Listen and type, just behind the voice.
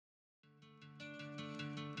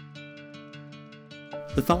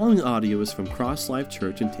The following audio is from Cross Life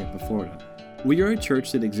Church in Tampa, Florida. We are a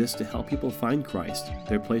church that exists to help people find Christ,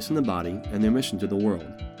 their place in the body, and their mission to the world.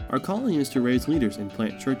 Our calling is to raise leaders and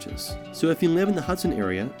plant churches. So if you live in the Hudson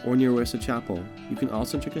area or near West Chapel, you can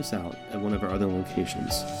also check us out at one of our other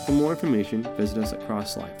locations. For more information, visit us at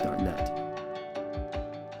crosslife.net.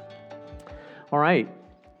 All right,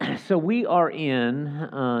 so we are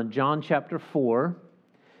in John chapter 4,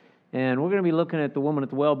 and we're going to be looking at the woman at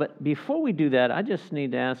the well. But before we do that, I just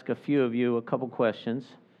need to ask a few of you a couple questions.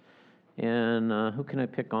 And who can I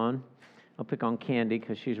pick on? I'll pick on Candy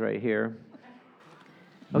because she's right here.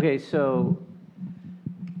 Okay, so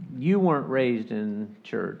you weren't raised in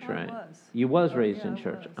church, right? I was. You was raised in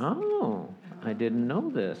church. Oh, I didn't know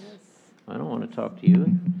this. I don't want to talk to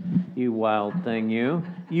you, you wild thing,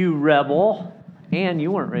 you rebel. And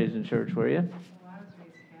you weren't raised in church, were you? Well, I was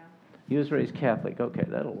raised Catholic. You was raised Catholic. Okay,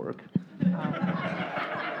 that'll work.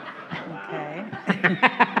 Okay.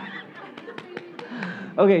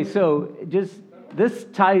 Okay, so just this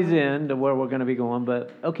ties in to where we're going to be going.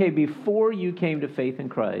 But okay, before you came to faith in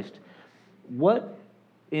Christ, what,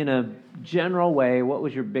 in a general way, what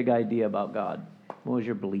was your big idea about God? What was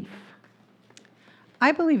your belief?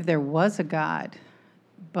 I believe there was a God,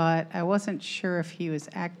 but I wasn't sure if he was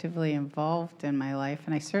actively involved in my life,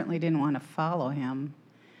 and I certainly didn't want to follow him.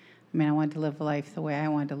 I mean, I wanted to live life the way I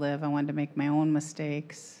wanted to live. I wanted to make my own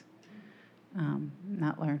mistakes,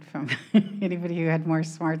 not learn from anybody who had more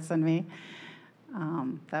smarts than me.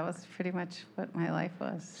 That was pretty much what my life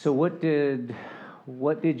was. So what did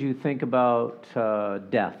you think about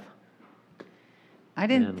death? I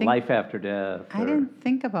didn't and think life after death. I didn't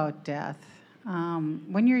think about death.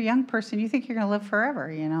 When you're a young person, you think you're going to live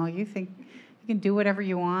forever. You know, you think you can do whatever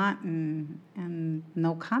you want and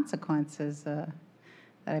no consequences. That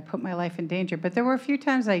I put my life in danger. But there were a few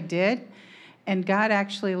times I did, and God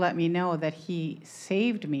actually let me know that He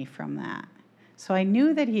saved me from that. So I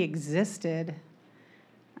knew that He existed.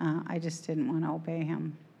 I just didn't want to obey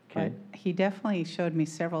Him. Okay. But He definitely showed me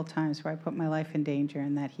several times where I put my life in danger,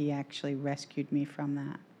 and that He actually rescued me from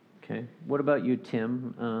that. Okay. What about you,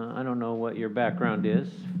 Tim? I don't know what your background is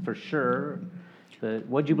for sure, but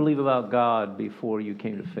what did you believe about God before you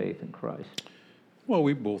came to faith in Christ? Well,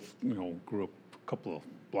 we both, grew up a couple of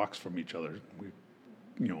blocks from each other. We,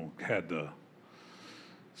 had the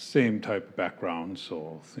same type of background,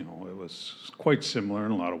 so, it was quite similar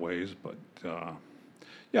in a lot of ways. But,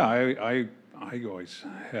 I always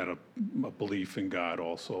had a belief in God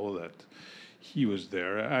also, that He was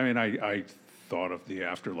there. I mean, I thought of the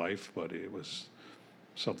afterlife, but it was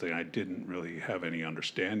something I didn't really have any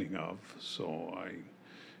understanding of. So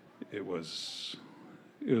it was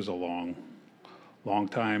a long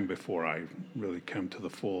time before I really came to the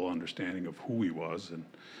full understanding of who He was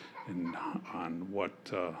and on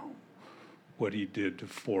what He did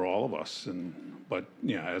for all of us. But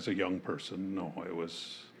as a young person, no, it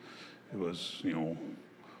was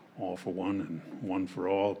all for one and one for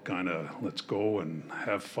all, kind of let's go and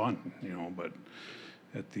have fun, but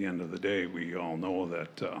at the end of the day, we all know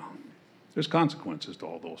that there's consequences to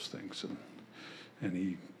all those things, and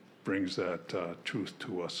He brings that truth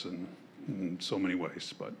to us in so many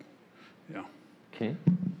ways, but yeah.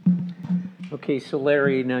 Okay, so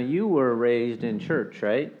Larry, now you were raised in church,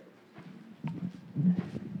 right?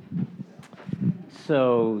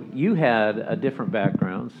 So you had a different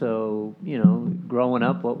background. So, growing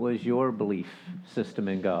up, what was your belief system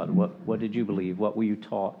in God? What did you believe? What were you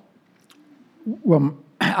taught? Well,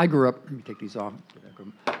 I grew up, let me take these off.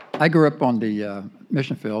 I grew up on the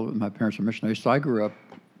mission field. My parents were missionaries, so I grew up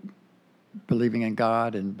believing in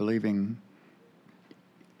God and believing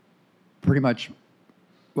pretty much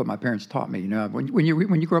what my parents taught me. When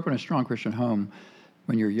you grow up in a strong Christian home,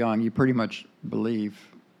 when you're young, you pretty much believe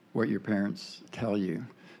what your parents tell you.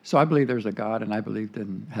 So I believe there's a God, and I believed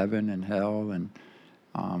in heaven and hell and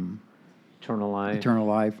eternal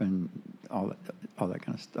life and all that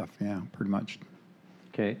kind of stuff. Yeah, pretty much.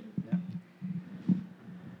 Okay. Yeah.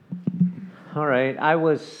 All right. I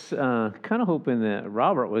was kind of hoping that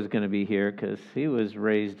Robert was going to be here because he was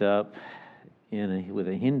raised up with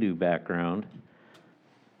a Hindu background,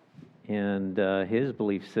 and his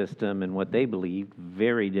belief system and what they believed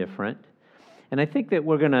very different. And I think that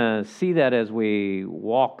we're going to see that as we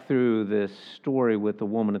walk through this story with the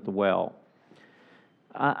woman at the well.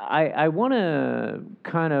 I want to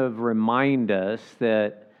kind of remind us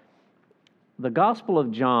that the Gospel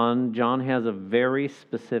of John has a very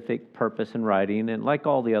specific purpose in writing, and like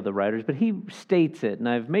all the other writers, but he states it. And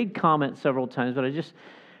I've made comments several times, but I just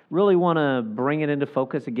really want to bring it into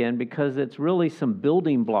focus again because it's really some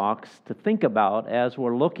building blocks to think about as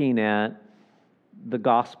we're looking at the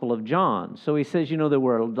Gospel of John. So he says, there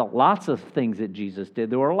were lots of things that Jesus did.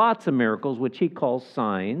 There were lots of miracles, which he calls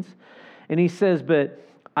signs. And he says, but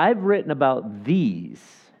I've written about these.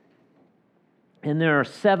 And there are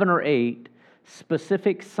 7 or 8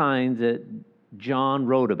 specific signs that John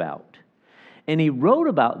wrote about. And he wrote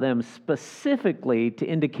about them specifically to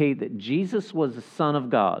indicate that Jesus was the Son of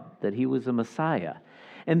God, that he was a Messiah.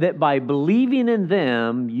 And that by believing in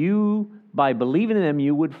them, you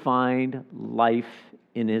would find life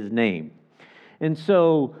in his name. And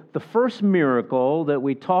so the first miracle that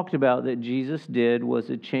we talked about that Jesus did was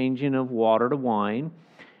a changing of water to wine,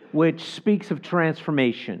 which speaks of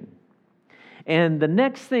transformation. And the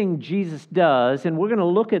next thing Jesus does, and we're going to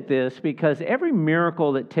look at this because every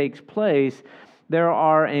miracle that takes place, there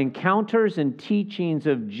are encounters and teachings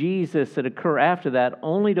of Jesus that occur after that,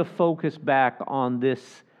 only to focus back on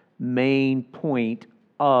this main point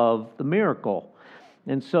of the miracle.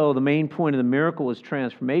 And so the main point of the miracle is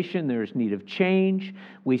transformation. There's need of change.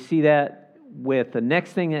 We see that with the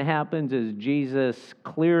next thing that happens is Jesus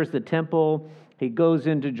clears the temple. He goes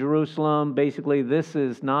into Jerusalem. Basically, this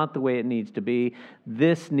is not the way it needs to be.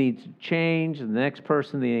 This needs to change. The next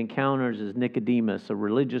person that he encounters is Nicodemus, a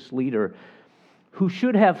religious leader who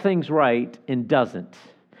should have things right and doesn't.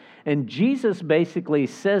 And Jesus basically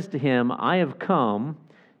says to him, I have come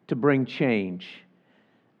to bring change.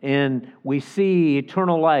 And we see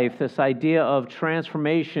eternal life, this idea of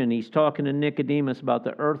transformation. He's talking to Nicodemus about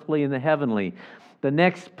the earthly and the heavenly. The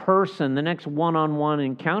next person, the next one-on-one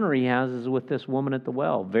encounter he has is with this woman at the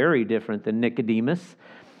well. Very different than Nicodemus.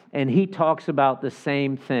 And he talks about the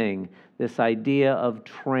same thing, this idea of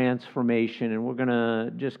transformation. And we're going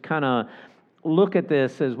to just kind of look at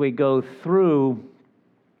this as we go through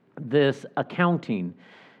this accounting.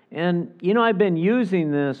 And, I've been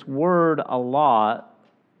using this word a lot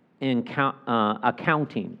in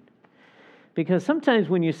accounting. Because sometimes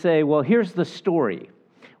when you say, well, here's the story,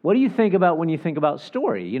 what do you think about when you think about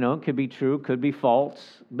story? It could be true, could be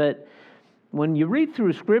false. But when you read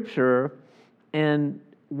through Scripture and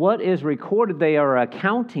what is recorded, they are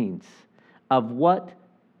accountings of what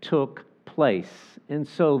took place. And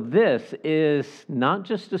so this is not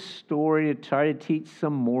just a story to try to teach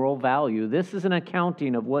some moral value. This is an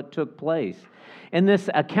accounting of what took place. And this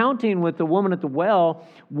accounting with the woman at the well,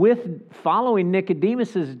 with following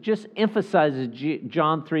Nicodemus, just emphasizes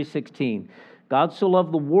John 3:16. God so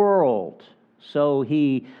loved the world, so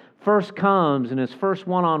he first comes, and his first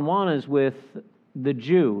one-on-one is with the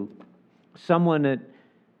Jew, someone that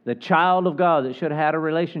the child of God that should have had a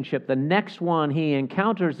relationship. The next one he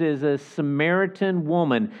encounters is a Samaritan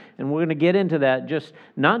woman, and we're going to get into that.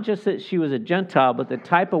 Not just that she was a Gentile, but the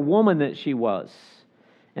type of woman that she was,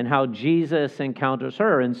 and how Jesus encounters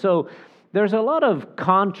her. And so there's a lot of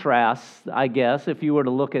contrasts, I guess, if you were to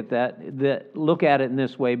look at look at it in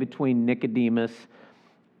this way, between Nicodemus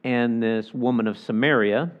and this woman of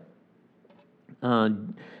Samaria.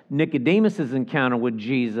 Nicodemus' encounter with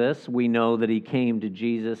Jesus, we know that he came to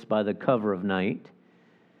Jesus by the cover of night.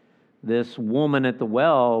 This woman at the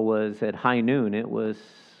well was at high noon. It was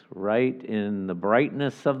right in the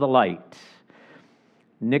brightness of the light.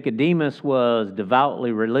 Nicodemus was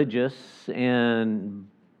devoutly religious and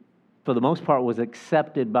for the most part was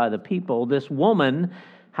accepted by the people. This woman,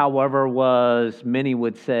 however, was, many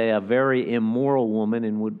would say, a very immoral woman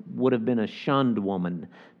and would have been a shunned woman,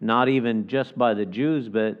 not even just by the Jews,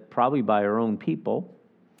 but probably by her own people.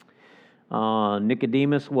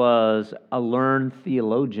 Nicodemus was a learned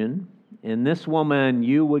theologian, and this woman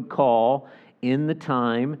you would call, in the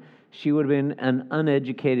time, she would have been an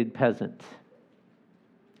uneducated peasant.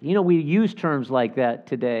 We use terms like that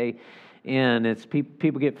today, and it's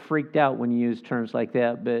people get freaked out when you use terms like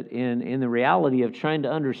that, but in the reality of trying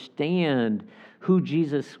to understand who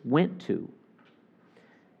Jesus went to,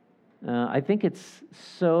 I think it's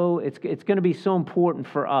going to be so important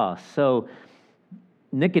for us. So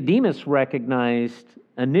Nicodemus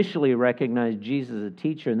initially recognized Jesus as a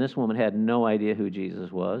teacher, and this woman had no idea who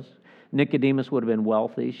Jesus was. Nicodemus would have been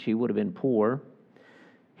wealthy. She would have been poor.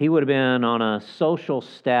 He would have been on a social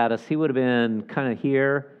status. He would have been kind of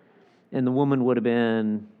here, and the woman would have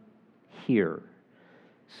been here.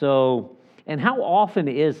 So, and how often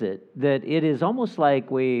is it that it is almost like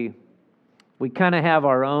we kind of have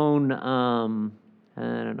our own, I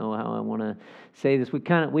don't know how I want to say this,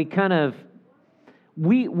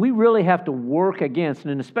 we really have to work against,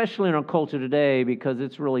 and especially in our culture today, because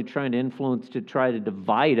it's really trying to influence to try to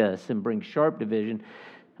divide us and bring sharp division.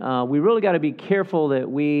 We really got to be careful that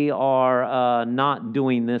we are not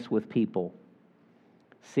doing this with people.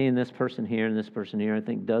 Seeing this person here and this person here. I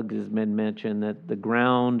think Doug has been mentioned that the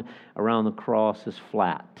ground around the cross is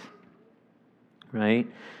flat. right?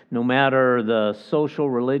 No matter the social,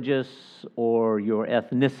 religious, or your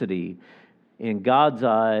ethnicity, in God's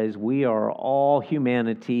eyes, we are all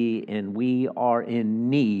humanity and we are in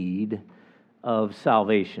need of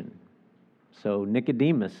salvation. So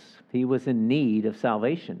Nicodemus, he was in need of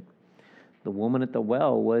salvation. The woman at the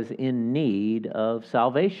well was in need of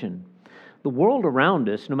salvation. The world around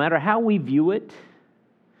us, no matter how we view it,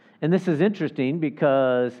 and this is interesting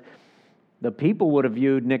because the people would have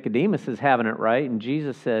viewed Nicodemus as having it right, and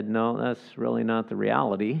Jesus said, no, that's really not the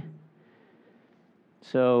reality.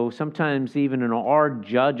 So sometimes even in our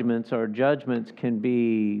judgments can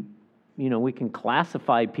be, we can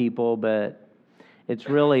classify people, but it's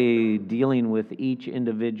really dealing with each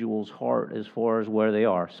individual's heart as far as where they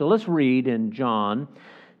are. So let's read in John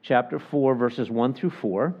chapter 4, verses 1 through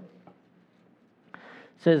 4. It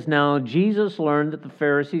says, "Now Jesus learned that the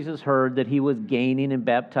Pharisees had heard that he was gaining and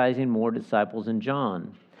baptizing more disciples than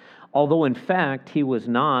John. Although in fact it was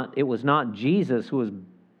not Jesus who was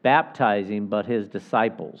baptizing, but his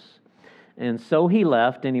disciples. And so he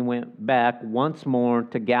left and he went back once more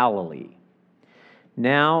to Galilee.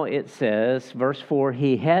 Now it says, verse 4,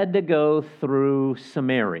 he had to go through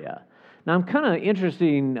Samaria." Now I'm kind of interested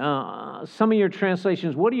in some of your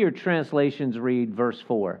translations. What do your translations read, verse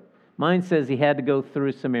 4? Mine says he had to go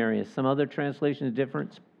through Samaria. Some other translations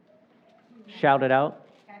different? Shout it out.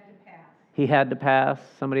 He had to pass.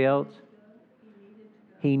 Somebody else?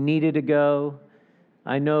 He needed to go.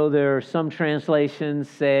 I know there are some translations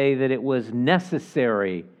say that it was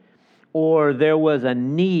necessary or there was a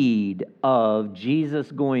need of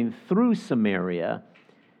Jesus going through Samaria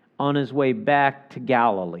on his way back to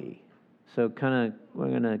Galilee. So we're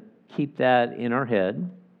going to keep that in our head.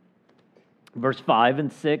 Verse 5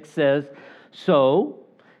 and 6 says, "So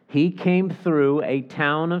he came through a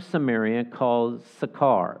town of Samaria called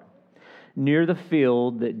Sychar, near the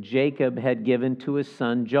field that Jacob had given to his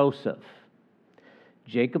son Joseph.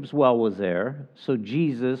 Jacob's well was there, so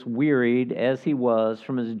Jesus, wearied as he was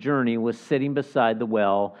from his journey, was sitting beside the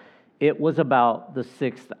well. It was about the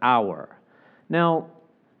 6th hour." Now,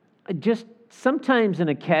 just sometimes in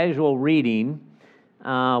a casual reading,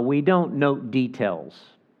 we don't note details.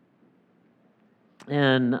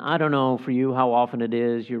 And I don't know for you how often it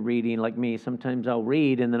is you're reading like me. Sometimes I'll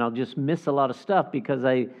read and then I'll just miss a lot of stuff because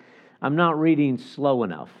I'm not reading slow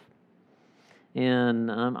enough.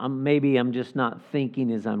 And maybe I'm just not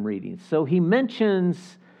thinking as I'm reading. So he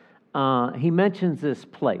mentions this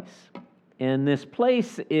place. And this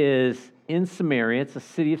place is in Samaria. It's a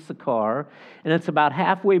city of Sychar. And it's about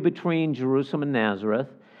halfway between Jerusalem and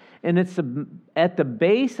Nazareth. And it's at the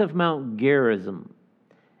base of Mount Gerizim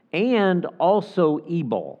and also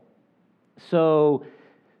Ebal. So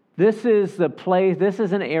this is the place, this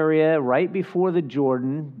is an area right before the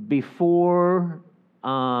Jordan, before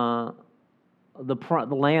the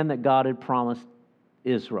land that God had promised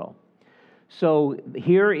Israel. So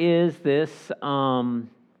here is this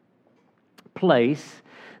place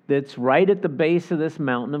that's right at the base of this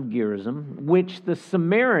mountain of Gerizim, which the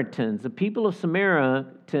Samaritans, the people of Samaria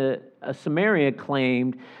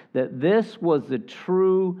claimed that this was the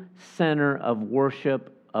true center of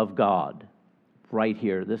worship of God. Right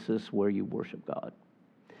here, this is where you worship God.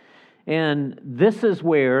 And this is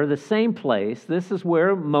where, the same place, this is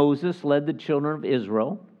where Moses led the children of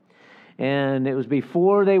Israel. And it was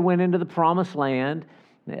before they went into the promised land.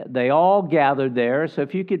 They all gathered there. So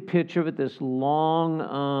if you could picture it, this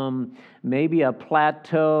long, maybe a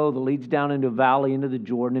plateau that leads down into a valley into the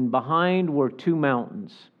Jordan. And behind were two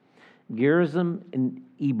mountains, Gerizim and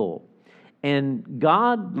Ebal. And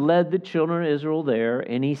God led the children of Israel there,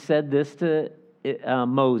 and he said this to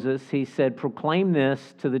Moses. He said, "Proclaim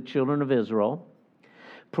this to the children of Israel.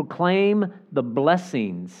 Proclaim the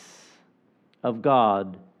blessings of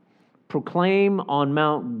God. Proclaim on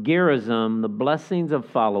Mount Gerizim the blessings of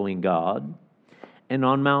following God, and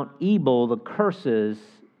on Mount Ebal the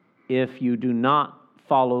curses if you do not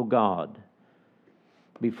follow God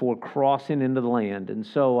before crossing into the land." And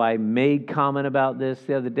so I made comment about this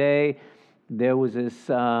the other day. There was this,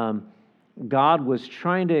 God was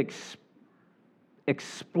trying to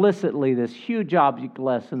explicitly, this huge object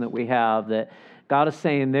lesson that we have, that God is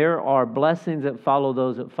saying there are blessings that follow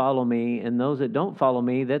those that follow me, and those that don't follow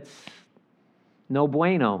me, that's no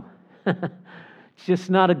bueno. It's just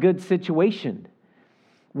not a good situation.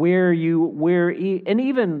 And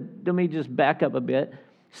even, let me just back up a bit.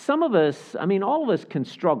 Some of us, all of us can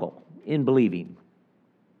struggle in believing.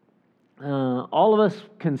 All of us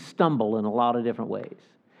can stumble in a lot of different ways.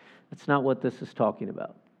 That's not what this is talking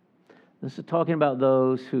about. This is talking about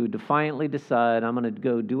those who defiantly decide, I'm going to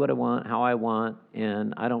go do what I want, how I want,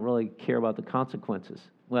 and I don't really care about the consequences.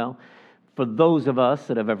 Well, For those of us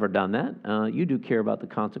that have ever done that, you do care about the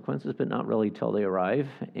consequences, but not really till they arrive.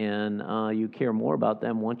 And you care more about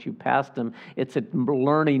them once you pass them. It's a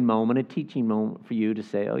learning moment, a teaching moment for you to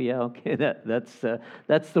say, oh, yeah, okay, that's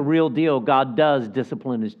the real deal. God does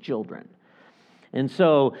discipline his children. And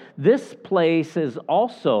so this place is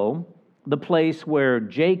also the place where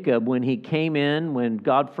Jacob, when he came in, when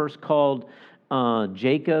God first called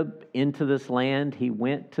Jacob into this land, he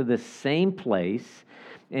went to the same place.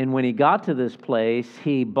 And when he got to this place,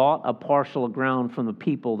 he bought a parcel of ground from the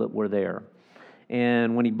people that were there.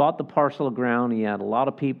 And when he bought the parcel of ground, he had a lot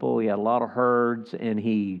of people, he had a lot of herds, and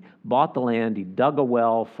he bought the land. He dug a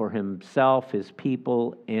well for himself, his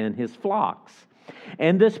people, and his flocks.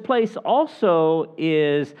 And this place also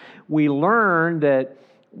is, we learn that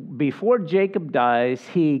before Jacob dies,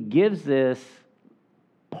 he gives this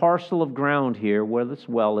parcel of ground here, where this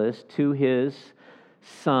well is, to his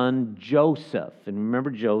son Joseph. And remember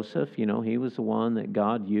Joseph, he was the one that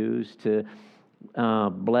God used to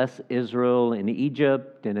bless Israel in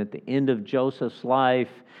Egypt. And at the end of Joseph's life,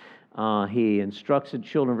 he instructs the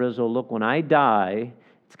children of Israel, look, when I die,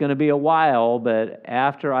 it's going to be a while, but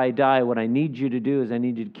after I die, what I need you to do is I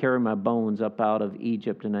need you to carry my bones up out of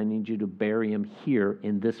Egypt, and I need you to bury them here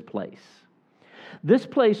in this place. This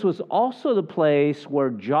place was also the place where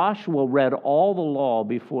Joshua read all the law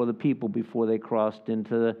before the people, before they crossed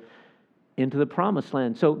into the promised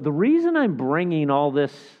land. So the reason I'm bringing all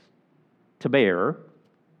this to bear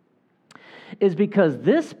is because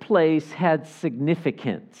this place had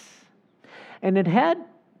significance. And it had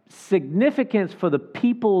significance for the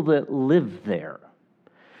people that lived there.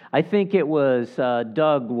 I think it was,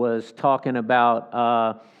 Doug was talking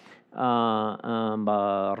about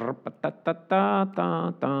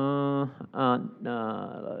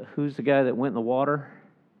who's the guy that went in the water?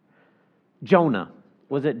 Jonah.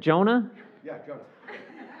 Was it Jonah? Yeah,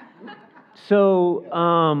 Jonah. So,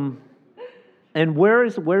 and where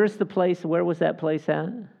is the place? Where was that place at?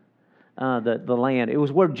 The land. It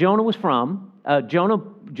was where Jonah was from.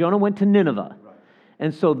 Jonah went to Nineveh. Right.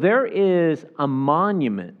 And so there is a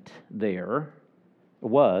monument there. It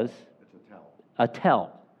was. It's a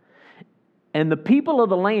tell. And the people of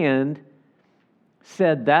the land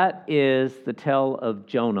said, that is the tell of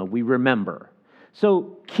Jonah. We remember.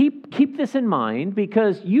 So keep this in mind,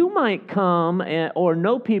 because you might come or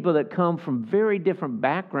know people that come from very different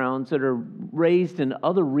backgrounds that are raised in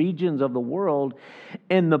other regions of the world,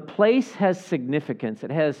 and the place has significance.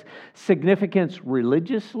 It has significance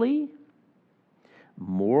religiously,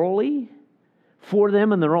 morally, for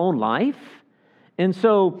them in their own life. And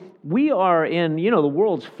so we are in, the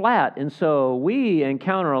world's flat, and so we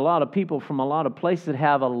encounter a lot of people from a lot of places that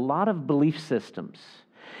have a lot of belief systems.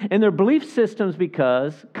 And their belief systems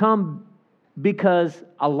because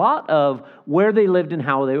a lot of where they lived and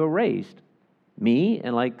how they were raised. Me,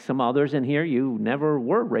 and like some others in here, you never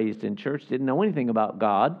were raised in church, didn't know anything about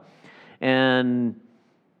God. And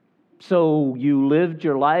so you lived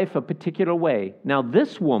your life a particular way. Now,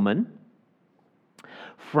 this woman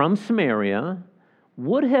from Samaria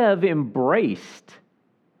would have embraced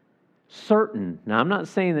now I'm not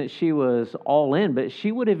saying that she was all in, but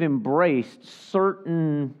she would have embraced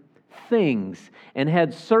certain things and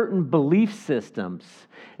had certain belief systems.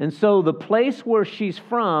 And so the place where she's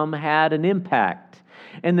from had an impact.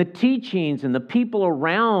 And the teachings and the people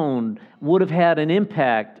around would have had an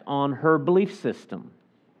impact on her belief system.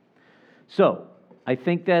 So I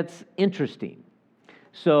think that's interesting.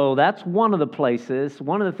 So that's one of the places,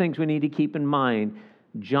 one of the things we need to keep in mind.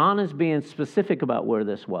 John is being specific about where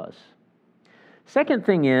this was. Second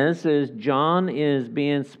thing is John is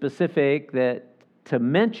being specific to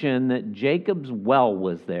mention that Jacob's well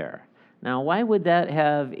was there. Now, why would that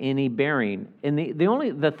have any bearing? And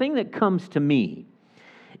the thing that comes to me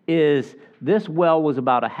is this well was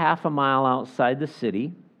about a half a mile outside the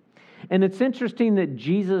city. And it's interesting that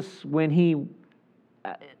Jesus, when he,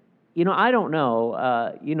 I don't know,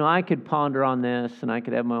 I could ponder on this and I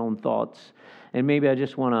could have my own thoughts, and maybe I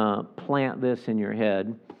just want to plant this in your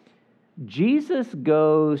head. Jesus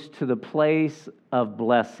goes to the place of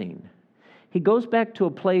blessing. He goes back to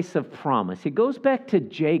a place of promise. He goes back to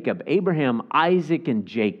Jacob, Abraham, Isaac, and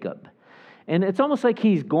Jacob. And it's almost like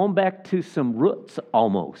he's going back to some roots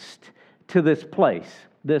almost, to this place,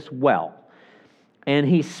 this well. And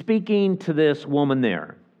he's speaking to this woman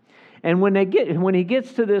there. And when he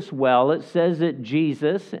gets to this well, it says that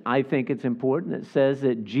Jesus, I think it's important, it says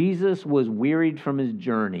that Jesus was wearied from his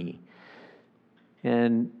journey.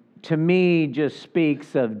 And to me, just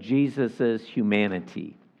speaks of Jesus'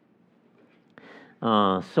 humanity.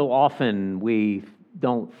 So often we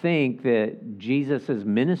don't think that Jesus'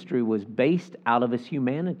 ministry was based out of his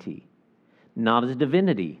humanity. not his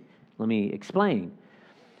divinity. Let me explain.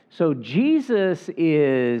 So Jesus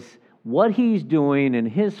is, what he's doing and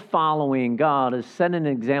his following God is setting an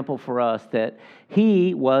example for us that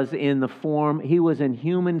he was in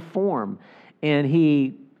human form, and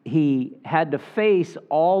he had to face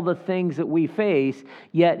all the things that we face,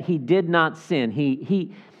 yet he did not sin.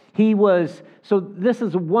 He was, so this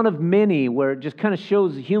is one of many where it just kind of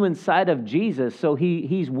shows the human side of Jesus. So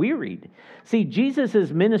he's wearied. See, Jesus'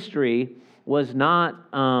 ministry was not,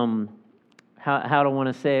 how do I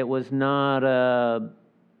want to say it, was not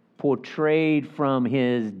portrayed from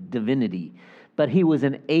his divinity, but he was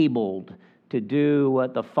enabled to do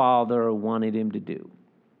what the Father wanted him to do.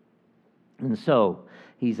 And so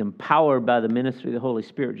he's empowered by the ministry of the Holy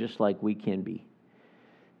Spirit just like we can be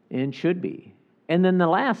and should be. And then the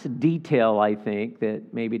last detail, I think,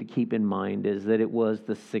 that maybe to keep in mind is that it was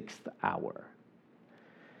the 6th hour.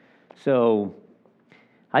 So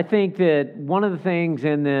I think that one of the things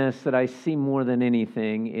in this that I see more than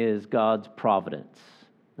anything is God's providence.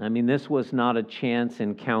 I mean, this was not a chance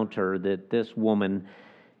encounter that this woman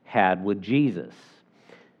had with Jesus.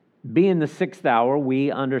 Being the 6th hour,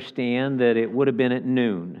 we understand that it would have been at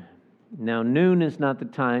noon. Now, noon is not the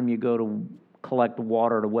time you go to collect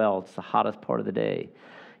water at a well. It's the hottest part of the day.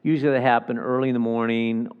 Usually they happen early in the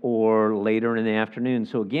morning or later in the afternoon.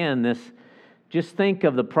 So again, just think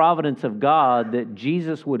of the providence of God that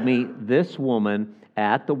Jesus would meet this woman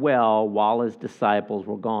at the well while his disciples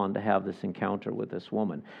were gone to have this encounter with this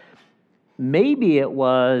woman. Maybe it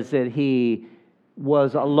was that he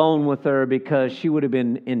was alone with her because she would have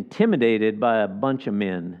been intimidated by a bunch of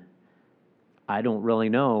men. I don't really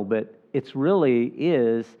know, but it's really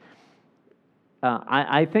is.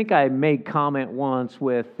 I think I made comment once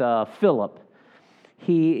with Philip.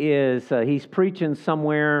 He's preaching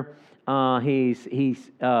somewhere. He's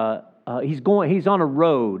on a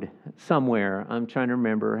road somewhere. I'm trying to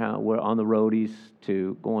remember where on the road he's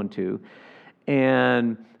going to.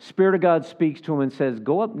 And Spirit of God speaks to him and says,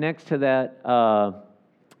 go up next to that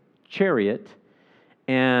chariot,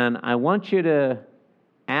 and I want you to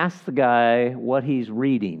ask the guy what he's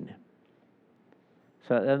reading.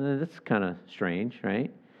 So that's kind of strange,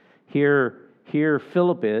 right? Here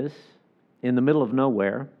Philip is in the middle of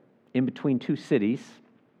nowhere, in between two cities,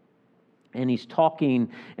 and he's talking,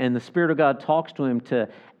 and the Spirit of God talks to him to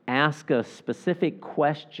ask a specific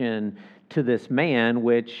question to this man,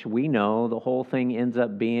 which we know the whole thing ends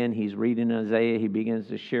up being, he's reading Isaiah, he begins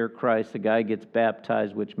to share Christ, the guy gets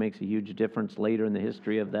baptized, which makes a huge difference later in the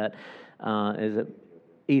history of that.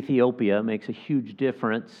 Ethiopia makes a huge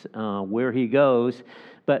difference where he goes,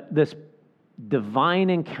 but this divine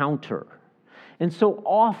encounter. And so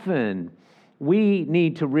often we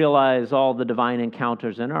need to realize all the divine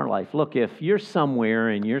encounters in our life. Look, if you're somewhere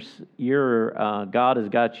and your God has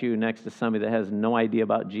got you next to somebody that has no idea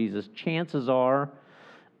about Jesus, chances are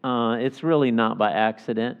it's really not by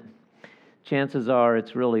accident. Chances are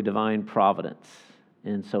it's really divine providence.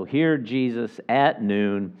 And so here Jesus at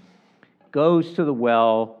noon goes to the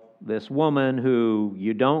well. This woman who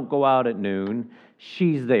you don't go out at noon,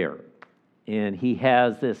 she's there. And he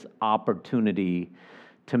has this opportunity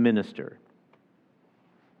to minister.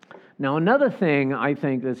 Now, another thing I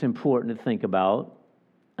think that's important to think about,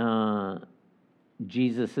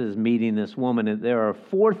 Jesus is meeting this woman, and there are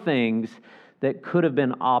 4 things that could have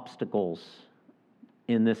been obstacles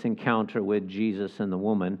in this encounter with Jesus and the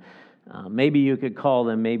woman. Maybe you could call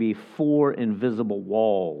them maybe 4 invisible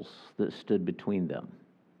walls that stood between them.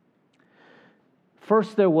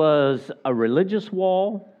 First, there was a religious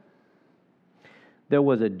wall, there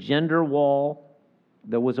was a gender wall,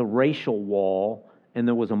 there was a racial wall, and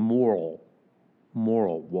there was a moral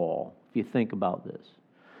wall, if you think about this.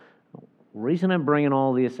 The reason I'm bringing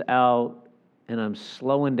all this out and I'm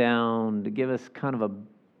slowing down to give us kind of a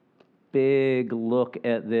big look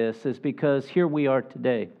at this is because here we are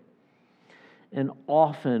today. And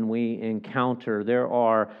often we encounter, there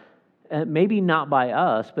are, maybe not by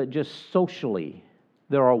us, but just socially,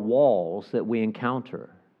 there are walls that we encounter.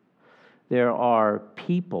 There are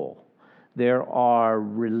people, there are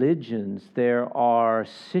religions, there are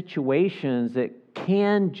situations that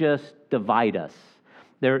can just divide us.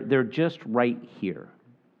 They're just right here.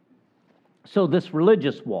 So this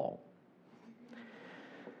religious wall.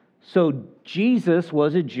 So Jesus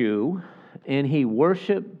was a Jew, and he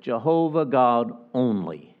worshiped Jehovah God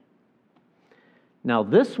only. Now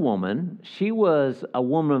this woman, she was a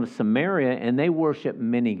woman of Samaria, and they worship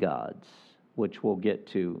many gods, which we'll get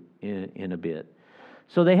to in a bit.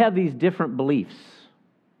 So they have these different beliefs.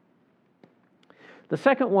 The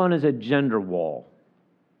second one is a gender wall.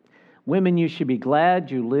 Women, you should be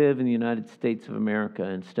glad you live in the United States of America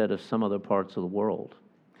instead of some other parts of the world.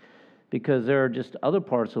 Because there are just other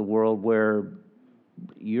parts of the world where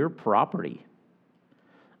you're property.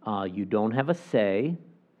 You don't have a say.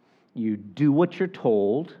 You do what you're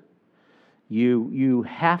told. You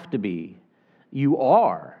have to be. You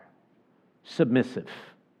are submissive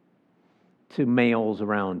to males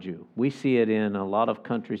around you. We see it in a lot of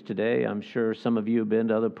countries today. I'm sure some of you have been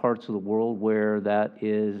to other parts of the world where that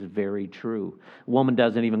is very true. A woman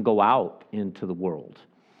doesn't even go out into the world,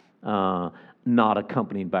 not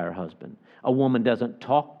accompanied by her husband. A woman doesn't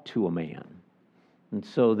talk to a man. And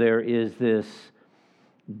so there is this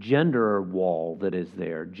gender wall that is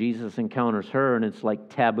there. Jesus encounters her, and it's like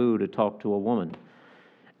taboo to talk to a woman.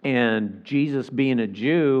 And Jesus being a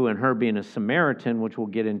Jew and her being a Samaritan, which we'll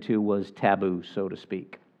get into, was taboo, so to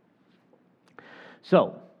speak.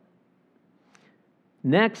 So,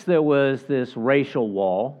 next there was this racial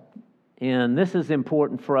wall, and this is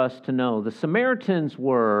important for us to know. The Samaritans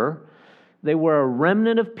were a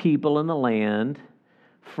remnant of people in the land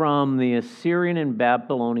from the Assyrian and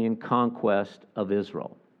Babylonian conquest of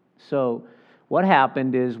Israel. So, what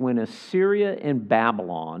happened is when Assyria and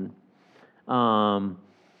Babylon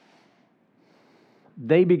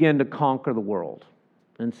they began to conquer the world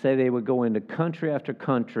and say they would go into country after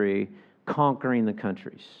country, conquering the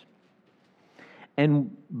countries.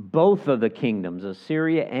 And both of the kingdoms,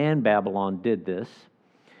 Assyria and Babylon, did this.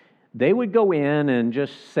 They would go in and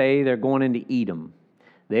just say they're going into Edom.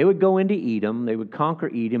 They would go into Edom, they would conquer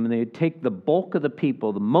Edom, and they would take the bulk of the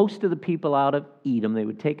people, the most of the people out of Edom, they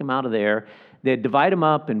would take them out of there, they'd divide them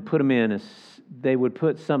up and put them in they would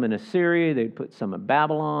put some in Assyria, they'd put some in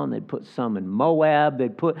Babylon, they'd put some in Moab,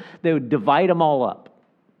 they would divide them all up.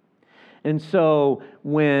 And so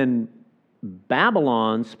when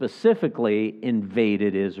Babylon specifically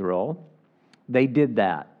invaded Israel, they did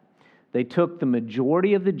that. They took the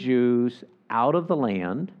majority of the Jews out of the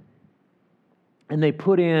land, and they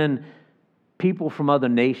put in people from other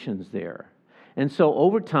nations there. And so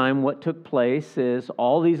over time, what took place is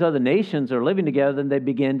all these other nations are living together, and they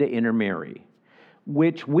begin to intermarry,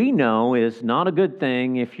 which we know is not a good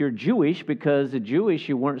thing if you're Jewish, because the Jewish,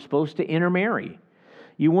 you weren't supposed to intermarry.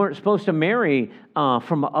 You weren't supposed to marry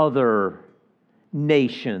from other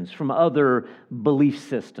nations, from other belief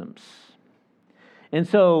systems. And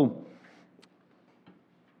so,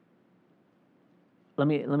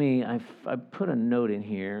 I put a note in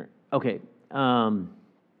here. Okay,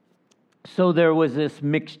 so there was this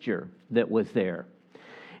mixture that was there.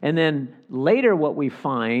 And then later what we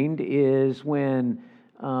find is when,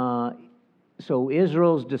 so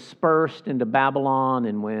Israel's dispersed into Babylon,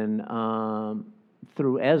 and when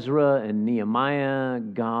through Ezra and Nehemiah,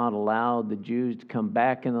 God allowed the Jews to come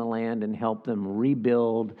back in the land and help them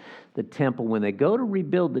rebuild the temple. When they go to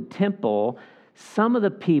rebuild the temple, some of the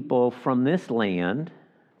people from this land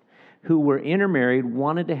who were intermarried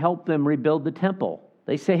wanted to help them rebuild the temple.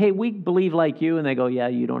 They say, hey, we believe like you. And they go, yeah,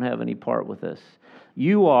 you don't have any part with this.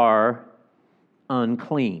 You are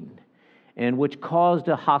unclean, and which caused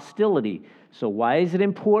a hostility. So why is it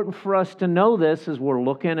important for us to know this as we're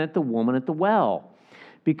looking at the woman at the well?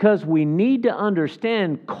 Because we need to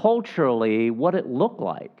understand culturally what it looked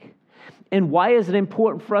like. And why is it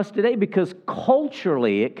important for us today? Because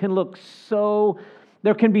culturally it can look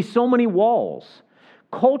there can be so many walls.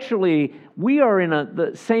 Culturally, we are in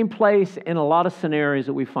the same place in a lot of scenarios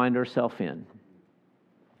that we find ourselves in.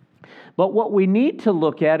 But what we need to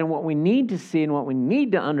look at and what we need to see and what we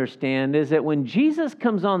need to understand is that when Jesus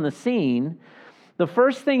comes on the scene, the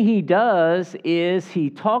first thing he does is he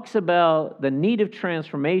talks about the need of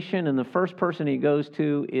transformation, and the first person he goes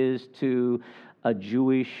to is to a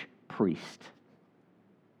Jewish priest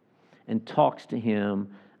and talks to him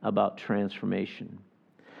about transformation.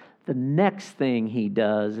 The next thing he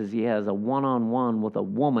does is he has a one-on-one with a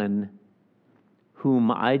woman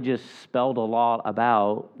whom I just spelled a lot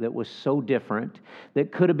about, that was so different,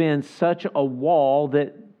 that could have been such a wall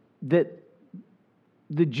that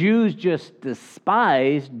the Jews just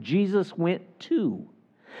despised. Jesus went to.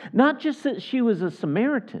 Not just that she was a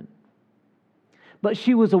Samaritan, but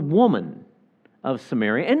she was a woman of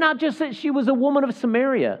Samaria. And not just that she was a woman of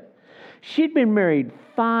Samaria. She'd been married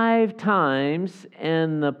 5 times,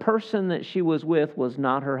 and the person that she was with was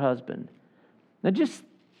not her husband. Now just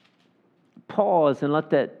pause and let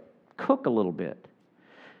that cook a little bit.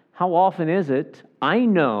 How often is it? I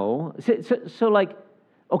know. So like,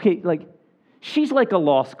 okay, like, she's like a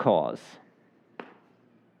lost cause.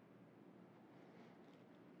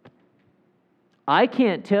 I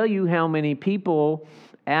can't tell you how many people,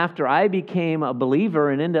 after I became a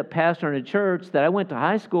believer and ended up pastoring a church that I went to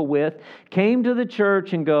high school with, came to the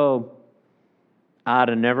church and go, I'd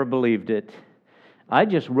have never believed it. I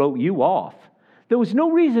just wrote you off. There was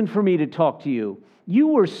no reason for me to talk to you. You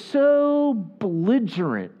were so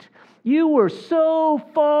belligerent. You were so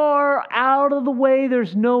far out of the way,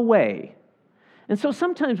 there's no way. And so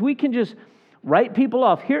sometimes we can just write people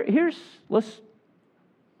off. Here's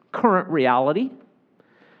current reality.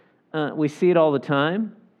 We see it all the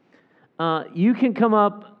time. You can come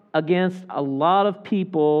up against a lot of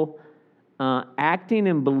people acting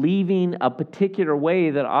and believing a particular way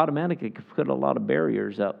that automatically could put a lot of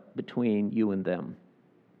barriers up between you and them.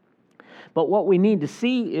 But what we need to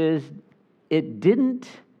see is it didn't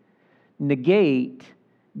negate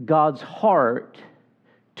God's heart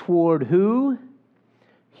toward who?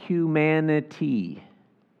 Humanity.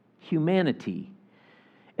 Humanity.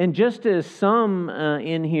 And just as some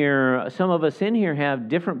of us in here have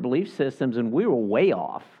different belief systems, and we were way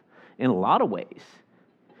off in a lot of ways.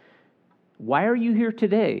 Why are you here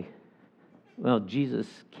today? Well, Jesus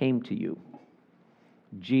came to you.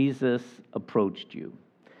 Jesus approached you.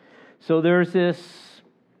 So there's this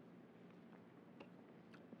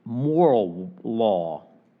moral law,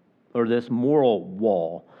 or this moral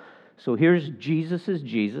wall. So here's Jesus is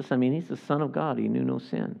Jesus. I mean, he's the Son of God. He knew no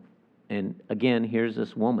sin. And again, here's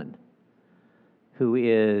this woman who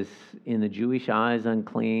is, in the Jewish eyes,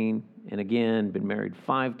 unclean, and again, been married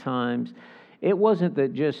 5 times. It wasn't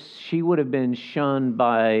that just she would have been shunned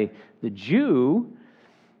by the Jew,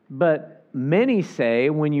 but many say,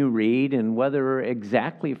 when you read, and whether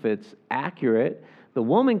exactly if it's accurate, the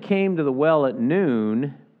woman came to the well at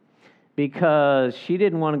noon because she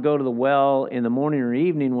didn't want to go to the well in the morning or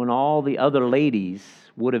evening when all the other ladies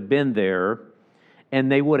would have been there,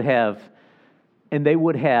 and she would have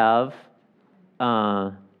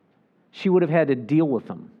had to deal with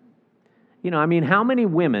them. You know, I mean, how many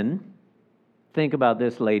women, think about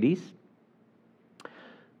this, ladies,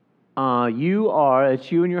 it's you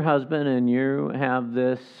and your husband, and you have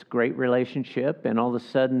this great relationship, and all of a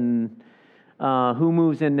sudden, who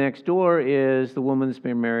moves in next door is the woman that's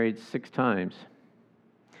been married 6 times.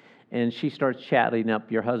 And she starts chatting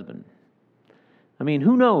up your husband. I mean,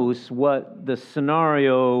 who knows what the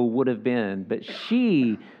scenario would have been, but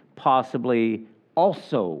she possibly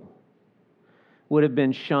also would have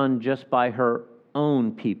been shunned just by her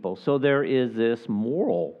own people. So there is this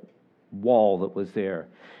moral wall that was there.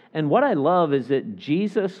 And what I love is that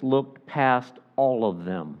Jesus looked past all of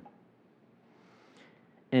them.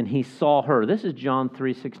 And he saw her. This is John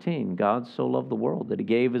 3:16. God so loved the world that he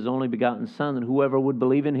gave his only begotten Son, that whoever would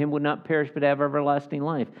believe in him would not perish but have everlasting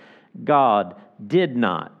life. God did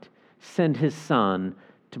not send his Son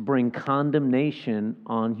to bring condemnation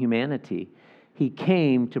on humanity. He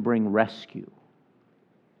came to bring rescue.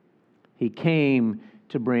 He came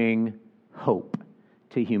to bring hope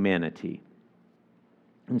to humanity.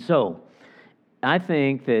 And so, I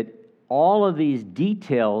think that all of these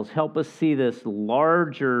details help us see this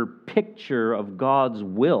larger picture of God's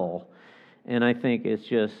will, and I think it's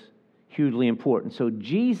just hugely important. So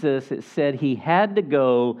Jesus, it said he had to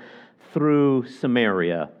go through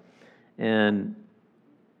Samaria, and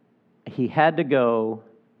he had to go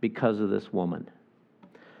because of this woman.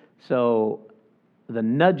 So the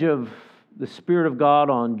nudge of the Spirit of God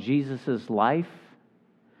on Jesus' life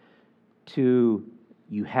to,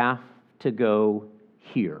 you have to go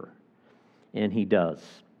here. And he does.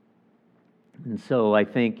 And so I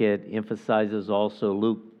think it emphasizes also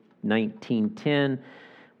Luke 19:10,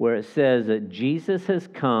 where it says that Jesus has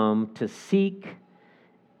come to seek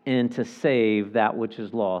and to save that which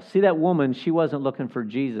is lost. See, that woman, she wasn't looking for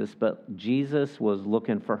Jesus, but Jesus was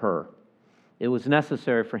looking for her. It was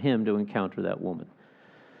necessary for him to encounter that woman.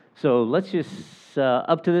 So let's just,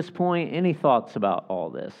 up to this point, any thoughts about all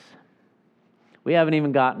this? We haven't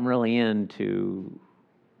even gotten really into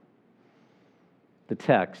the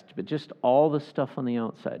text, but just all the stuff on the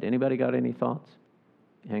outside. Anybody got any thoughts?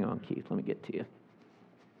 Hang on, Keith, let me get to you.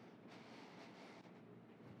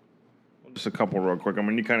 Just a couple real quick. I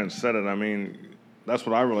mean, you kind of said it. I mean, that's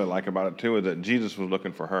what I really like about it, too, is that Jesus was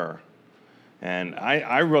looking for her. And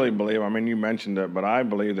I really believe, I mean, you mentioned it, but I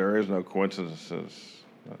believe there is no coincidences.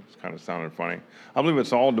 That's kind of sounded funny. I believe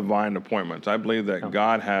it's all divine appointments. I believe that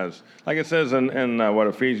God has, like it says in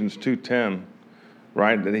Ephesians 2:10,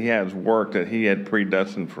 right, that he has work that he had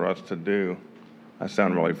predestined for us to do. That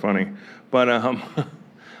sounds really funny. But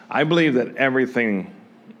I believe that everything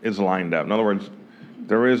is lined up. In other words,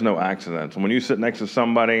 there is no accidents. And when you sit next to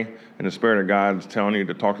somebody and the Spirit of God is telling you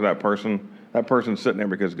to talk to that person's sitting there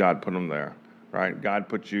because God put them there, right? God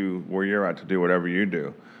put you where you're at to do whatever you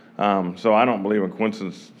do. So I don't believe in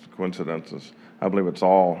coincidences. I believe it's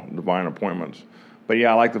all divine appointments. But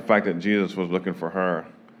yeah, I like the fact that Jesus was looking for her,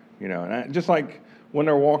 you know, and just like when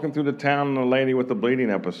they're walking through the town and the lady with the bleeding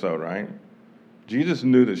episode, right? Jesus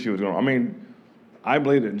knew that she was going to, I mean, I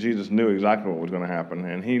believe that Jesus knew exactly what was going to happen,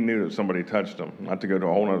 and he knew that somebody touched him. Not to go to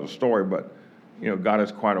a whole other story, but, God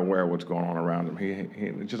is quite aware of what's going on around him.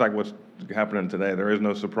 He just like what's happening today, there is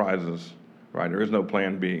no surprises, right? There is no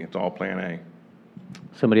plan B. It's all plan A.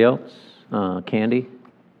 Somebody else? Candy?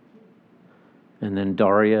 And then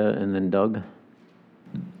Daria, and then Doug?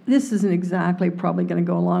 This isn't exactly probably going to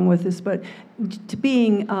go along with this, but to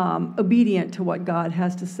being obedient to what God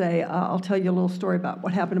has to say, I'll tell you a little story about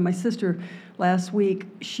what happened to my sister last week.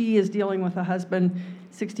 She is dealing with a husband,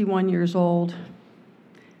 61 years old.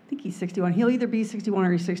 I think he's 61. He'll either be 61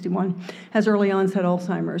 or he's 61. Has early onset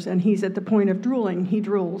Alzheimer's, and he's at the point of drooling. He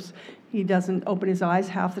drools. He doesn't open his eyes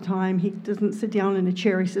half the time. He doesn't sit down in a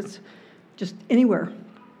chair. He sits just anywhere.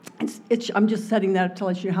 I'm just setting that up to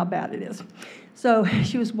let you know how bad it is. So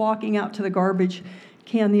she was walking out to the garbage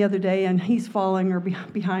can the other day, and he's following her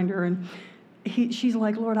behind her, and she's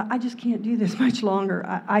like, Lord, I just can't do this much longer.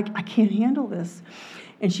 I can't handle this.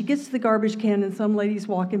 And she gets to the garbage can, and some lady's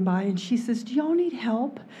walking by, and she says, do y'all need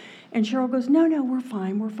help? And Cheryl goes, no, we're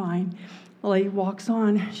fine. The lady walks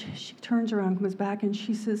on. She turns around, comes back, and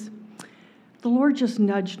she says, the Lord just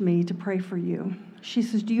nudged me to pray for you. She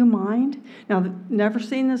says, do you mind? Now, never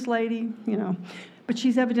seen this lady, but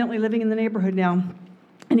she's evidently living in the neighborhood now.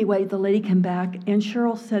 Anyway, the lady came back, and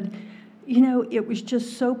Cheryl said, it was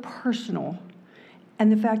just so personal.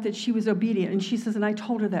 And the fact that she was obedient. And she says, and I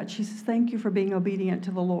told her that. She says, thank you for being obedient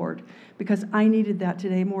to the Lord, because I needed that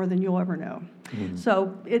today more than you'll ever know. Mm-hmm.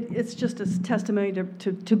 So it's just a testimony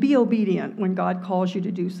to be obedient when God calls you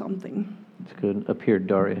to do something. That's good. Up here,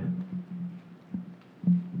 Daria.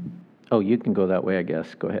 Oh, you can go that way, I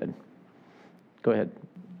guess. Go ahead.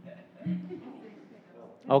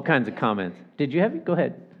 All kinds of comments. Did you have it? Go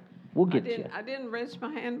ahead. We'll get you. I didn't raise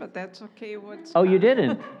my hand, but that's okay. Oh, you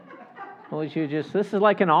didn't? Well, this is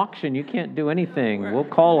like an auction. You can't do anything. We'll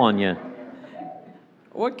call on you.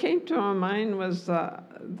 What came to my mind was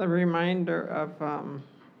the reminder of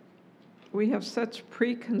we have such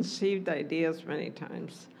preconceived ideas many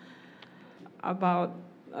times about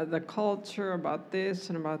the culture, about this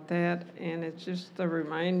and about that, and it's just a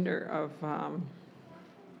reminder of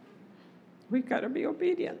we've got to be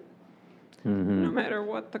obedient. Mm-hmm. No matter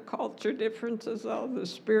what the culture differences are, the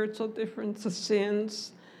spiritual differences,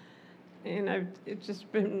 sins. And it's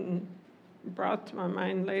just been brought to my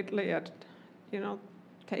mind lately at,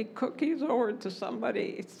 take cookies over to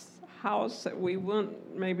somebody's house that we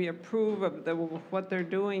wouldn't maybe approve of what they're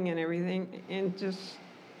doing and everything. And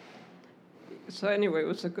so anyway, it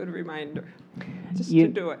was a good reminder just to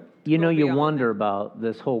do it. You wonder about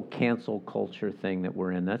this whole cancel culture thing that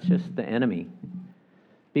we're in. That's just the enemy.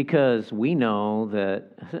 Because we know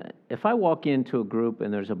that if I walk into a group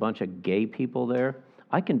and there's a bunch of gay people there,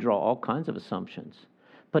 I can draw all kinds of assumptions.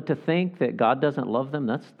 But to think that God doesn't love them,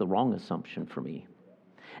 that's the wrong assumption for me.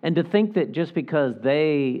 And to think that just because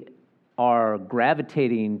they are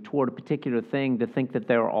gravitating toward a particular thing, to think that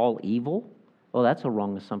they're all evil, well, that's a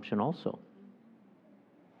wrong assumption also.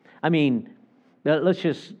 I mean, let's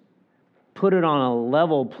just put it on a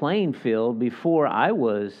level playing field. Before I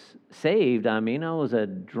was saved, I was a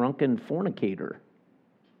drunken fornicator.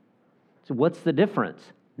 So what's the difference?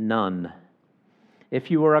 None. If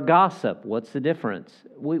you were a gossip, what's the difference?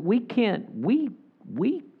 We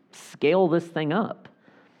scale this thing up.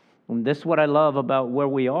 And this is what I love about where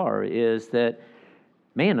we are, is that,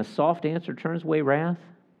 man, a soft answer turns away wrath.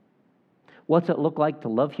 What's it look like to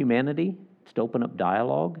love humanity? It's to open up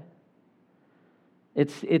dialogue.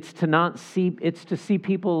 It's to see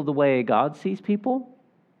people the way God sees people.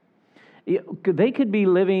 They could be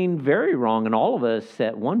living very wrong, and all of us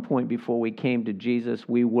at one point before we came to Jesus,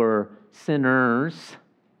 we were sinners,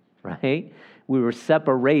 right? We were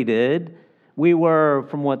separated. We were,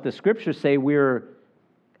 from what the scriptures say, we were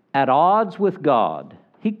at odds with God.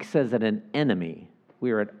 He says that an enemy.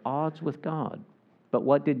 We are at odds with God. But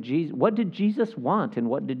what did Jesus want, and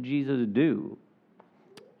what did Jesus do?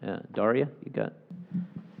 Daria, you got?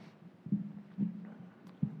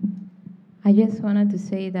 I just wanted to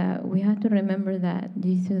say that we have to remember that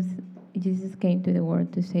Jesus came to the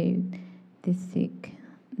world to save the sick,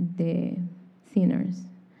 the sinners.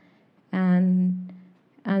 And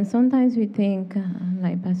sometimes we think,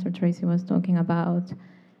 like Pastor Tracy was talking about,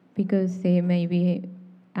 because they maybe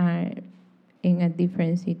are in a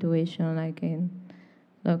different situation,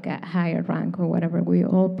 like at higher rank or whatever. We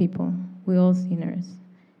all people, we all sinners.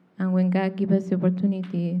 And when God gives us the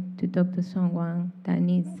opportunity to talk to someone that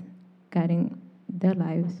needs God in their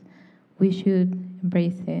lives, we should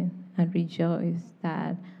embrace it and rejoice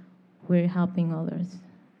that we're helping others.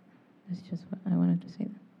 That's just what I wanted to say.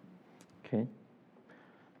 Okay.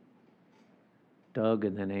 Doug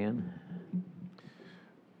and then Ann.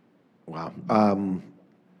 Wow.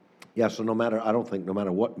 Yeah, so I don't think no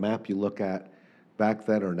matter what map you look at back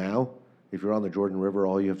then or now, if you're on the Jordan River,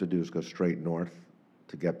 all you have to do is go straight north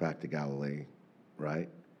to get back to Galilee, right?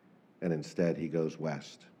 And instead he goes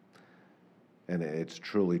west. And it's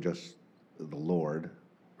truly just the Lord,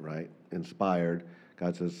 right? Inspired.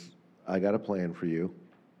 God says, I got a plan for you,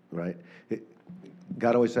 right?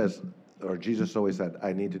 God always says, or Jesus always said,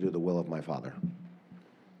 I need to do the will of my Father.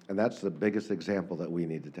 And that's the biggest example that we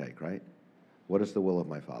need to take, right? What is the will of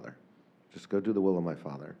my Father? Just go do the will of my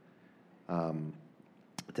Father.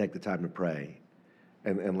 Take the time to pray.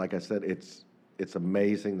 And like I said, it's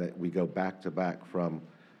amazing that we go back to back from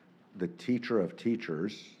the teacher of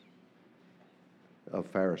teachers, of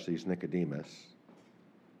Pharisees, Nicodemus,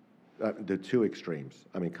 the two extremes.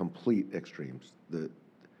 I mean, complete extremes. The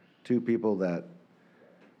two people that,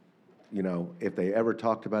 if they ever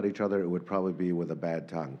talked about each other, it would probably be with a bad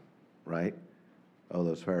tongue, right? Oh,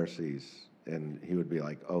 those Pharisees. And he would be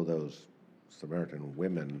like, oh, those Samaritan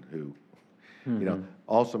women who,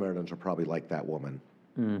 all Samaritans are probably like that woman,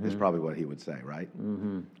 is probably what he would say, right?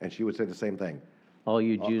 Mm-hmm. And she would say the same thing. All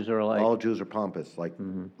you Jews are like? All Jews are pompous,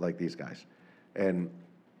 like these guys. And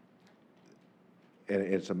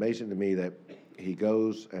it's amazing to me that he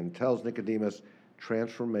goes and tells Nicodemus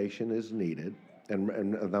transformation is needed.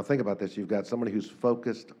 And now think about this. You've got somebody who's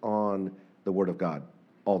focused on the Word of God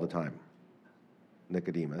all the time,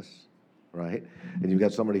 Nicodemus, right? And you've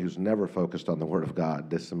got somebody who's never focused on the Word of God,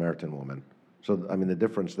 this Samaritan woman. So, I mean, the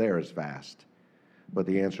difference there is vast. But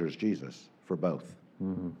the answer is Jesus for both.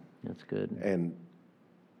 Mm-hmm. That's good. And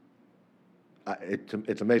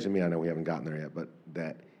it's amazing to me, I know we haven't gotten there yet, but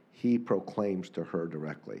that he proclaims to her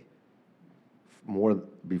directly, more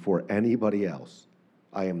before anybody else,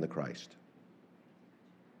 I am the Christ.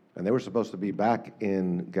 And they were supposed to be back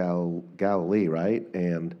in Galilee, right?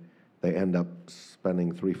 And they end up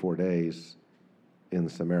spending 3-4 days in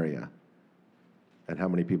Samaria. And how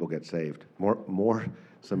many people get saved? More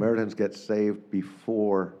Samaritans get saved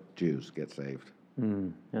before Jews get saved.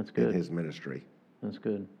 That's good. In his ministry. That's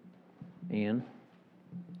good. Ann?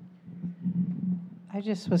 I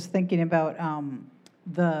just was thinking about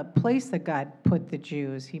the place that God put the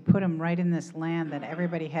Jews. He put them right in this land that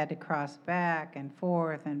everybody had to cross back and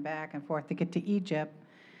forth to get to Egypt,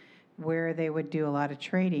 where they would do a lot of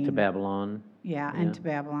trading. To Babylon. Yeah, and to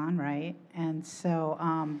Babylon, right? And so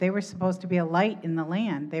they were supposed to be a light in the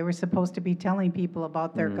land. They were supposed to be telling people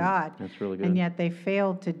about their God. That's really good. And yet they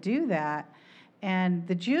failed to do that. And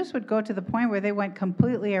the Jews would go to the point where they went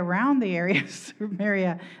completely around the area of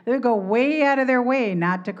Samaria. They would go way out of their way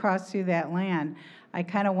not to cross through that land. I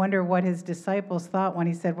kind of wonder what his disciples thought when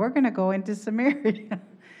he said, we're going to go into Samaria.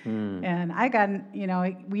 And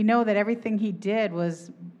we know that everything he did was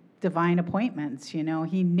divine appointments. He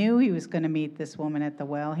knew he was going to meet this woman at the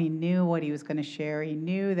well. He knew what he was going to share. He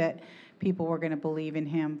knew that people were going to believe in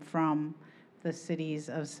him from the cities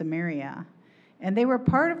of Samaria. And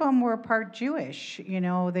part of them were part Jewish.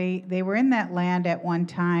 They were in that land at one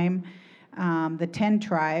time, the 10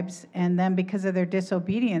 tribes, and then because of their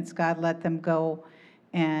disobedience, God let them go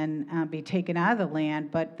and be taken out of the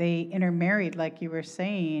land, but they intermarried, like you were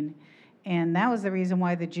saying, and that was the reason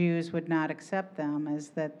why the Jews would not accept them, is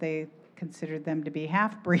that they considered them to be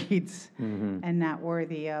half-breeds and not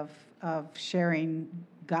worthy of sharing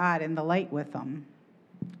God and the light with them.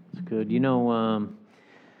 That's good.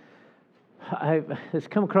 It's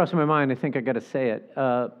come across my mind, I think I got to say it.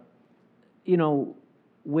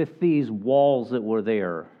 With these walls that were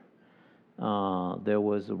there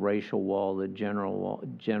was a racial wall, the gender wall,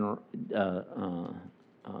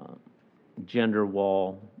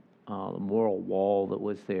 the moral wall that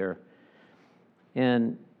was there.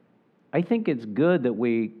 And I think it's good that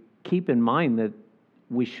we keep in mind that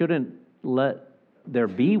we shouldn't let there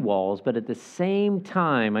be walls, but at the same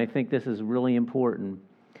time, I think this is really important.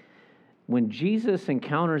 When Jesus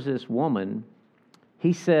encounters this woman,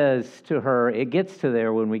 he says to her, it gets to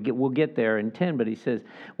there when we'll get there in 10, but he says,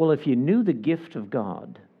 well, if you knew the gift of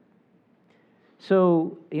God.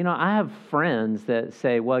 So, I have friends that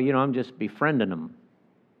say, well, I'm just befriending them.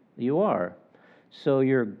 You are. So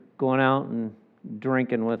you're going out and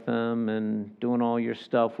drinking with them and doing all your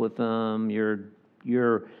stuff with them. You're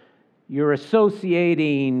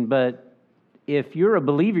associating, but if you're a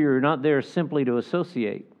believer, you're not there simply to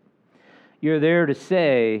associate. You're there to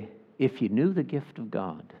say, if you knew the gift of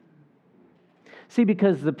God. See,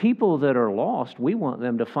 because the people that are lost, we want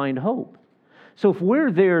them to find hope. So if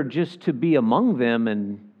we're there just to be among them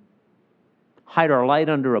and hide our light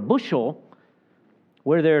under a bushel,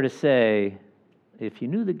 we're there to say, if you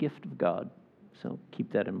knew the gift of God, so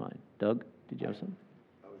keep that in mind. Doug, did you have something?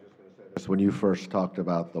 When you first talked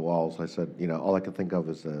about the walls, I said, all I could think of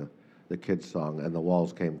is the kids' song, and the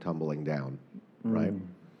walls came tumbling down, right?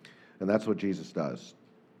 And that's what Jesus does.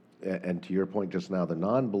 And to your point just now, the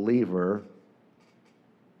non-believer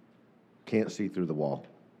can't see through the wall,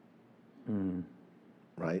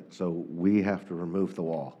 right? So we have to remove the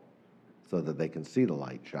wall so that they can see the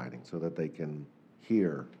light shining, so that they can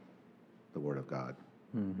hear the Word of God.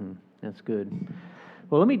 That's good.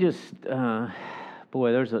 Well, let me just,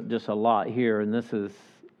 boy, there's just a lot here, and this is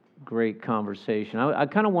great conversation. I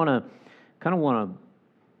kind of want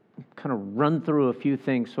to run through a few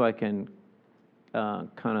things so I can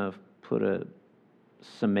kind of put a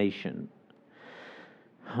summation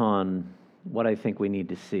on what I think we need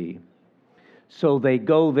to see. So they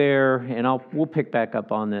go there, and we'll pick back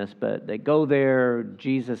up on this, but they go there.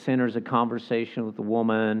 Jesus enters a conversation with the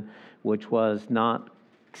woman, which was not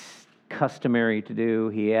customary to do.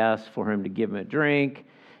 He asks for him to give him a drink,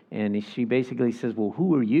 and she basically says, well,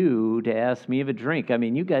 who are you to ask me of a drink? I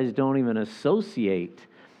mean, you guys don't even associate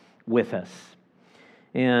with us.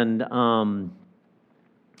 And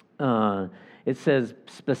it says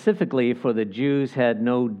specifically for the Jews had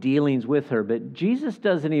no dealings with her, but Jesus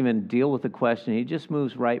doesn't even deal with the question. He just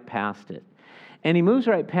moves right past it. And he moves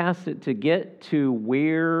right past it to get to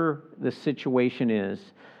where the situation is.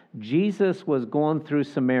 Jesus was going through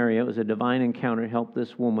Samaria. It was a divine encounter to help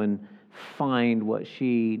this woman find what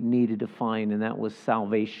she needed to find, and that was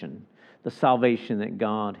salvation, the salvation that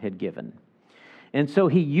God had given. And so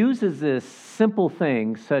he uses this simple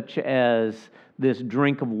thing, such as this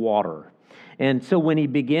drink of water. And so when he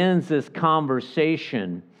begins this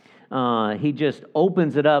conversation, he just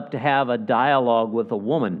opens it up to have a dialogue with a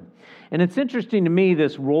woman. And it's interesting to me,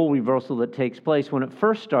 this role reversal that takes place. When it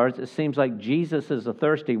first starts, it seems like Jesus is the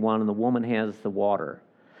thirsty one and the woman has the water.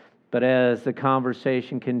 But as the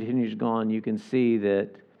conversation continues on, you can see that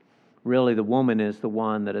really the woman is the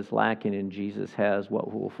one that is lacking, and Jesus has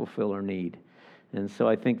what will fulfill her need. And so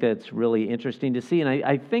I think that's really interesting to see. And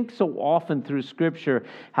I think so often through Scripture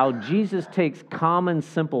how Jesus takes common,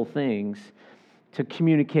 simple things to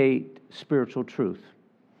communicate spiritual truth.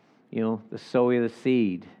 The sowing of the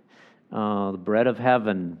seed, the bread of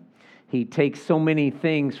heaven. He takes so many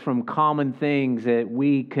things from common things that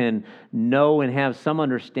we can know and have some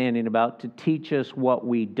understanding about to teach us what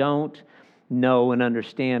we don't know and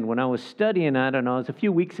understand. When I was studying, I don't know, it was a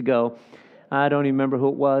few weeks ago, I don't even remember who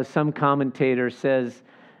it was, some commentator says,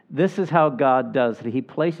 this is how God does it. He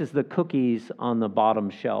places the cookies on the bottom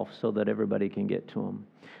shelf so that everybody can get to them.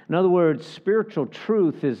 In other words, spiritual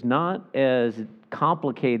truth is not as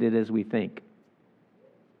complicated as we think.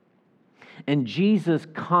 And Jesus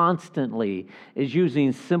constantly is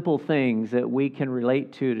using simple things that we can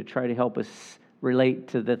relate to try to help us relate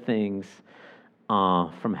to the things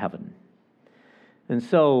from heaven. And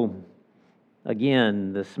so,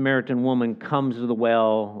 again, the Samaritan woman comes to the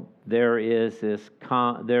well. There is this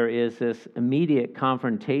immediate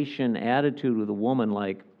confrontation attitude with the woman,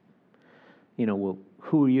 like, well,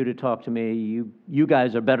 who are you to talk to me? You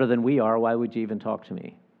guys are better than we are. Why would you even talk to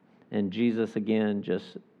me? And Jesus, again,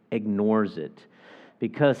 just ignores it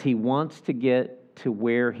because he wants to get to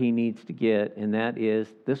where he needs to get, and that is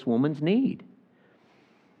this woman's need.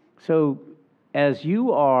 So as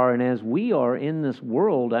you are and as we are in this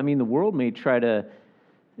world, I mean, the world may try to,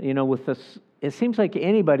 with this, it seems like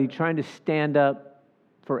anybody trying to stand up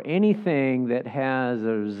for anything that has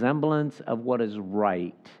a resemblance of what is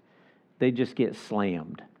right, they just get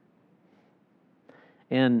slammed.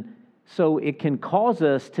 And so it can cause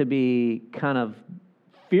us to be kind of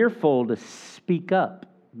fearful to speak up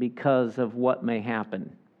because of what may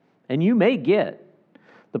happen. And you may get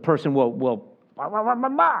the person will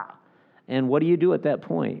and what do you do at that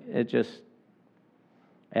point? It just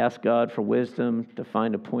ask God for wisdom to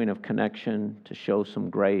find a point of connection, to show some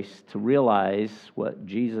grace, to realize what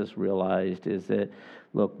Jesus realized is that,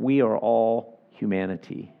 look, we are all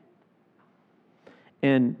humanity.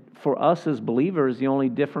 And for us as believers, the only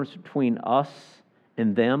difference between us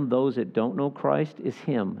and them, those that don't know Christ, is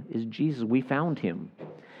Him, is Jesus. We found Him.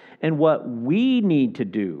 And what we need to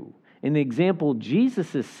do, and the example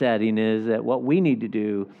Jesus is setting is that what we need to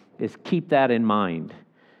do is keep that in mind.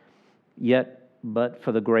 But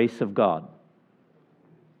for the grace of God.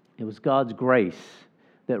 It was God's grace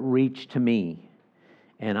that reached to me.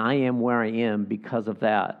 And I am where I am because of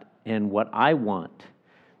that. And what I want,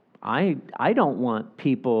 I don't want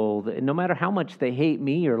people, that, no matter how much they hate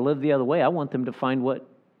me or live the other way, I want them to find what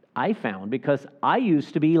I found because I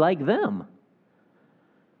used to be like them.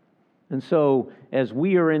 And so, as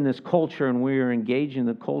we are in this culture and we are engaging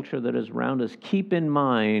the culture that is around us, keep in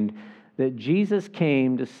mind that Jesus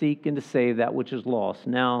came to seek and to save that which is lost.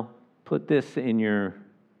 Now, put this in your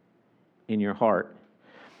heart.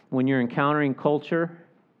 When you're encountering culture,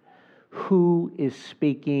 who is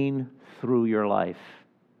speaking through your life?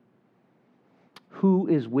 Who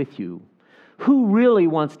is with you? Who really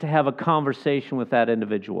wants to have a conversation with that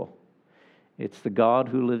individual? It's the God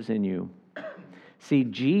who lives in you. See,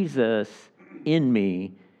 Jesus in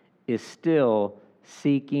me is still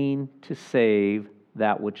seeking to save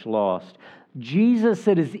that which lost. Jesus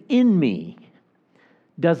that is in me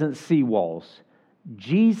doesn't see walls.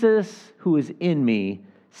 Jesus who is in me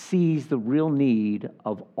sees the real need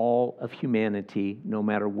of all of humanity, no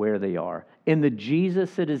matter where they are. And the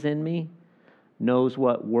Jesus that is in me knows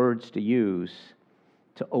what words to use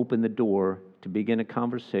to open the door, to begin a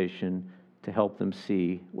conversation, to help them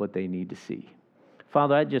see what they need to see.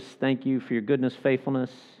 Father, I just thank you for your goodness,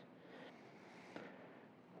 faithfulness.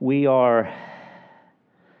 We are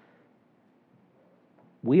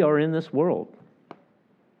in this world.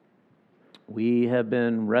 We have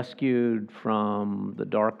been rescued from the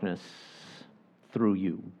darkness through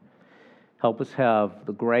you. Help us have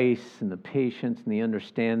the grace and the patience and the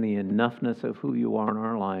understanding, the enoughness of who you are in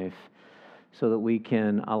our life so that we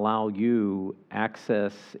can allow you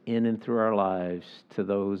access in and through our lives to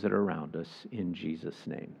those that are around us. In Jesus'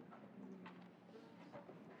 name.